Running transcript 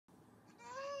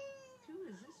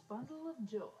bundle of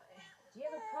joy. Do you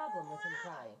have a problem with him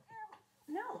crying?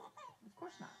 No, of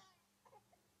course not.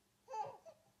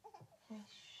 Okay,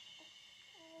 shh.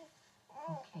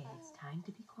 Okay, it's time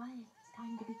to be quiet. It's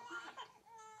time to be quiet.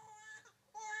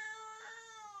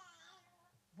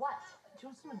 What? Do you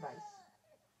want some advice?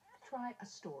 Try a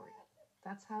story.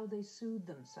 That's how they soothe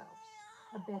themselves.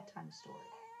 A bedtime story.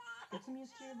 Get them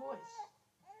used to your voice.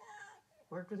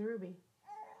 Worked with Ruby.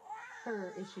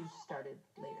 Her issues started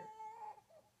later.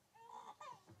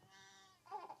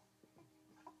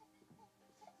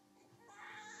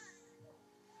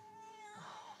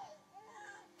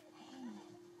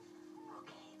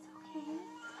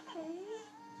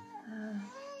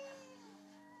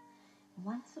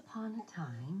 Once upon a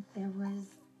time, there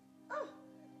was... Oh.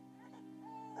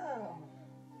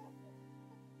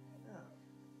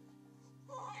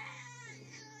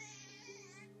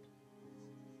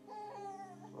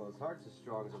 Well, his heart's as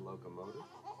strong as a locomotive.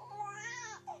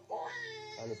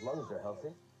 And his lungs are healthy,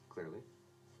 clearly.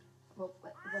 Well,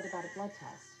 what about a blood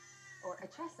test? Or a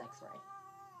chest x-ray?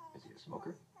 Is he a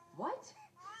smoker? What?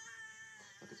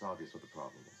 Look, it's obvious what the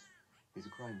problem is. He's a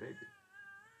crying baby.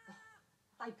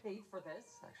 I paid for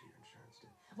this. Actually, your insurance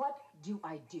did. What do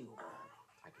I do?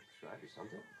 I can prescribe you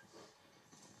something.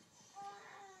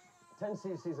 10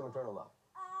 cc's of maternal love.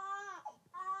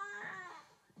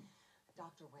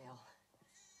 Dr. Whale,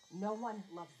 no one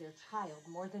loves their child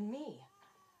more than me.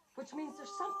 Which means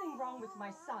there's something wrong with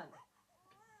my son.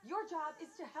 Your job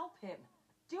is to help him.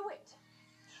 Do it.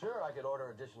 Sure, I could order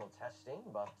additional testing,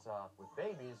 but with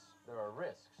babies, there are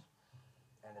risks.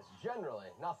 And it's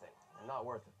generally nothing and not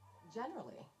worth it.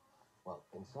 Generally? Well,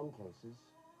 in some cases,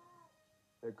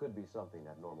 there could be something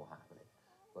abnormal happening,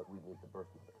 but we'd need the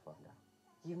birth mother to find out.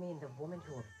 You mean the woman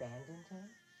who abandoned him?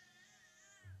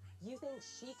 You think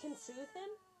she can soothe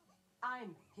him?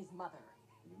 I'm his mother.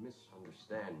 You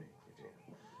misunderstand me,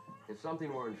 Regina. If something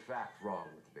were in fact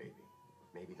wrong with the baby,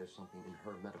 maybe there's something in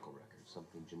her medical record,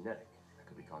 something genetic that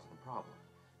could be causing the problem.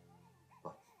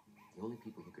 But the only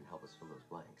people who can help us fill those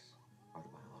blanks are the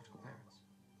biological parents.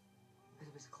 But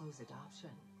it was closed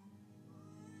adoption.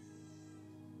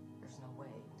 There's no way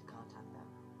to contact them.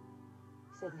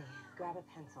 Sydney, grab a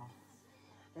pencil.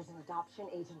 There's an adoption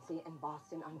agency in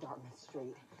Boston on Dartmouth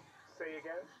Street. Say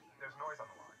again? There's noise on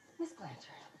the line. Miss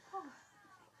Blanchard. Oh,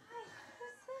 hi.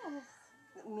 Who's this?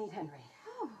 Meet Henry.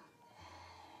 Oh.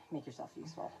 Make yourself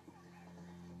useful.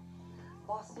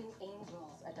 Boston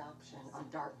Angels Adoption on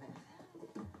Dartmouth.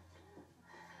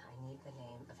 I need the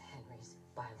name of Henry's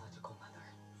biological mother.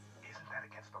 Isn't that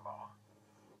against the law?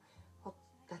 Well,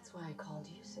 that's why I called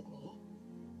you, Sydney.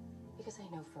 Because I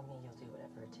know for me you'll do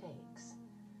whatever it takes.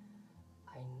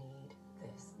 I need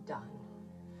this done.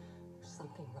 There's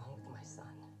something wrong with my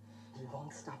son. He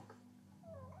won't stop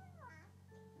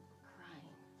crying.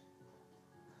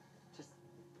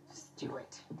 Just do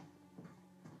it.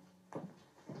 How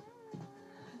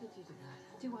did you do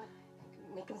that? Do what?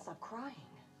 Make him stop crying.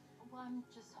 Well, I'm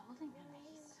just holding him.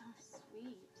 He's so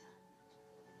sweet.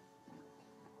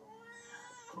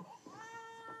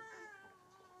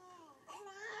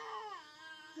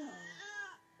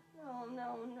 No.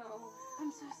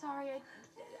 I'm so sorry.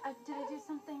 Did I do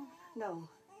something? No.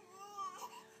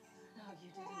 No, you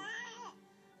didn't.